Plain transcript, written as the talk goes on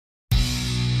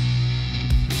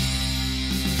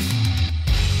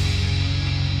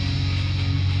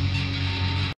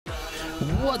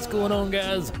What's going on,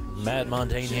 guys? Mad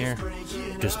Montaigne here.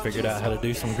 Just figured out how to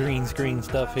do some green screen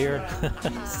stuff here.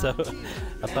 So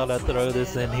I thought I'd throw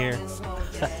this in here.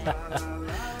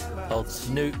 Old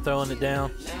Snoop throwing it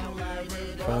down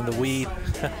from the weed.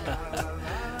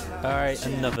 Alright,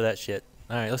 enough of that shit.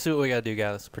 Alright, let's see what we gotta do,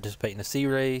 guys. Participate in a sea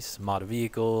race, mod a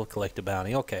vehicle, collect a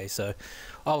bounty. Okay, so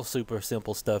all super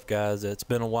simple stuff, guys. It's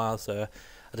been a while, so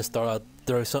I just thought I'd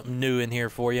throw something new in here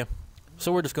for you.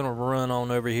 So we're just gonna run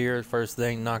on over here. First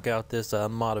thing, knock out this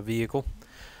mod a vehicle.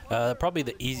 Probably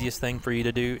the easiest thing for you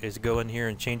to do is go in here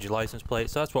and change your license plate.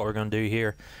 So that's what we're gonna do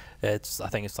here. I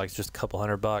think it's like just a couple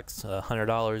 $100,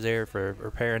 $100 there for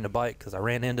repairing the bike because I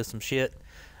ran into some shit.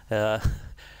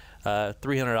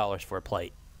 $300 for a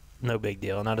plate. No big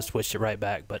deal, and I just switched it right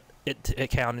back, but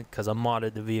it counted because I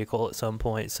modded the vehicle at some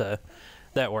point, so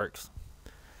that works.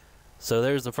 So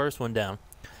there's the first one down.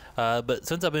 But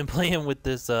since I've been playing with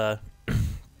this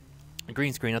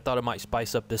green screen, I thought I might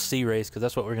spice up this sea race because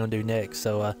that's what we're gonna do next.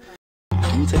 So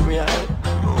can you take me out?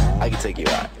 I can take you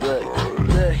out. Look,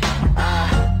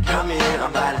 come here,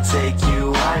 I'm about to take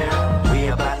you higher. We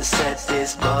about to set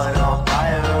this butt on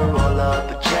fire. Roll up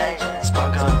a check,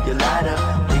 spark up your lighter.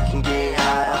 We can get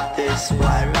high up this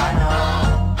white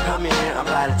rhino. Come here, I'm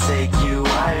about to take you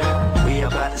higher. We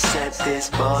about to set this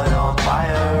butt on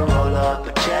fire. Roll up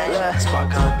a check,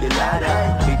 spark up your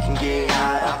lighter. We can get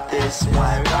high up this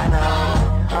white rhino.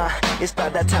 It's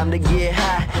about that time to get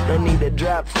high. No need to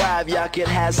drop 5. Y'all can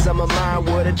have some of mine.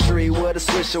 With a tree, with a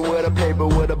swisher, with a paper,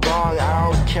 with a bong.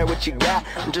 I don't care what you got.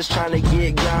 I'm just trying to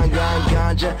get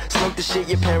ganja. Smoke the shit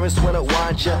your parents wouldn't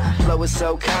want ya. Flow is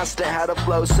so constant, how the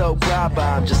flow so proper.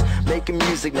 I'm just making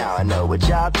music now. I know what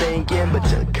y'all thinking, but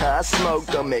just cause smoke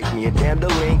don't make me a damn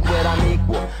delinquent. I'm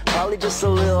equal, probably just a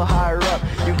little higher up.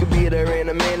 You could be there in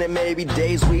a minute, maybe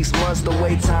days, weeks, months. The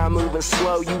way time moving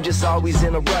slow, you just always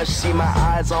in a rush. See my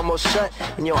eyes almost shut,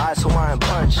 and your eyes Hawaiian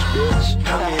punch, bitch.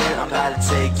 Come here, I'm about to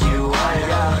take you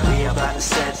higher. We about to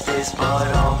set this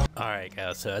butt on. alright,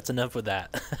 guys, so that's enough with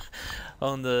that.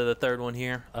 On the third one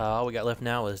here, all we got left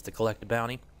now is to collect a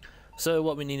bounty. So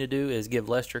what we need to do is give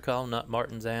Lester a call, not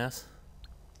Martin's ass.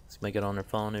 Let's make it on their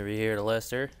phone over here to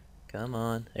Lester. Come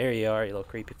on, there you are, you little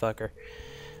creepy fucker.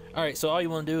 Alright, so all you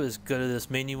want to do is go to this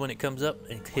menu when it comes up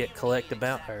and hit collect a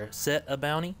bounty, or set a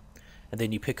bounty, and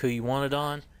then you pick who you want it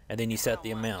on, and then you set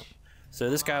the amount. So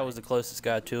this guy was the closest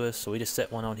guy to us, so we just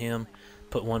set one on him,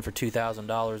 put one for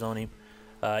 $2,000 on him.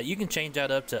 You can change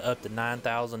that up to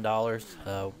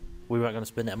 $9,000. We weren't going to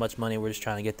spend that much money. We're just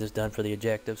trying to get this done for the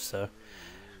objective, so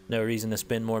no reason to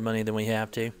spend more money than we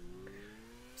have to.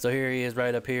 So here he is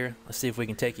right up here. Let's see if we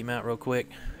can take him out real quick.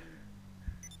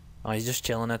 Oh, he's just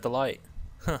chilling at the light.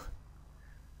 Huh.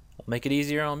 Make it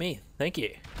easier on me. Thank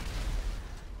you.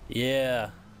 Yeah.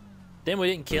 Then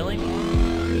we didn't kill him.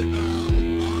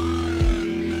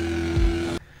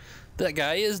 That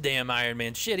guy is damn Iron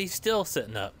Man. Shit, he's still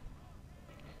sitting up.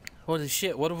 Holy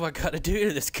shit, what have I got to do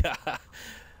to this guy?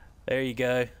 There you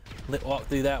go. Let's walk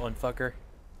through that one, fucker.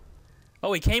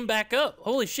 Oh, he came back up.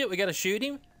 Holy shit, we got to shoot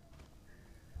him?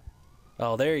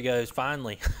 Oh, there he goes,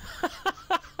 finally.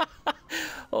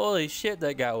 Holy shit,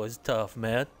 that guy was tough,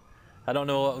 man. I don't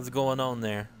know what was going on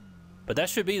there. But that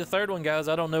should be the third one, guys.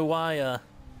 I don't know why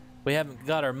we haven't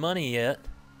got our money yet.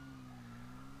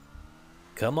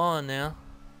 Come on now.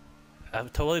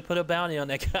 I've totally put a bounty on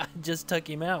that guy and just took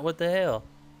him out. What the hell?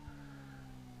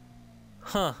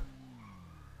 Huh.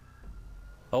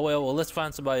 Oh well, let's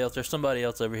find somebody else. There's somebody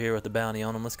else over here with the bounty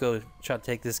on him. Let's go try to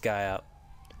take this guy out.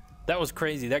 That was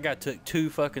crazy. That guy took 2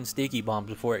 fucking sticky bombs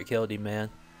before it killed him, man.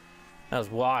 That was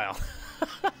wild.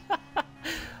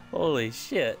 Holy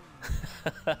shit.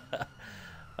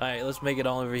 Alright, let's make it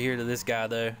on over here to this guy,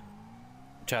 though.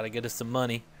 Try to get us some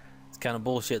money. It's kind of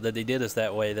bullshit that they did us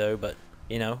that way, though, but,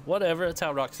 you know, whatever. That's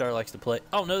how Rockstar likes to play.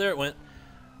 Oh, no, there it went.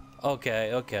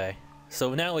 Okay, okay.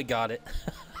 So now we got it.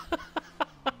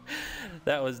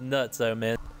 That was nuts, though,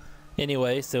 man.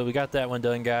 Anyway, so we got that one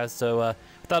done, guys. So,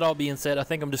 with that all being said, I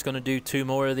think I'm just going to do 2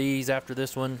 more of these after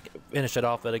this one. Finish it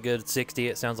off at a good 60.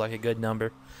 It sounds like a good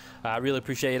number. I really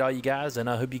appreciate all you guys, and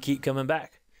I hope you keep coming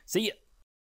back. See ya.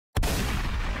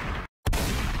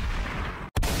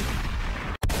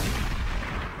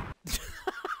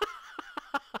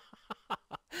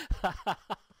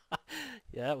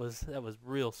 Yeah, that was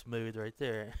real smooth right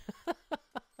there.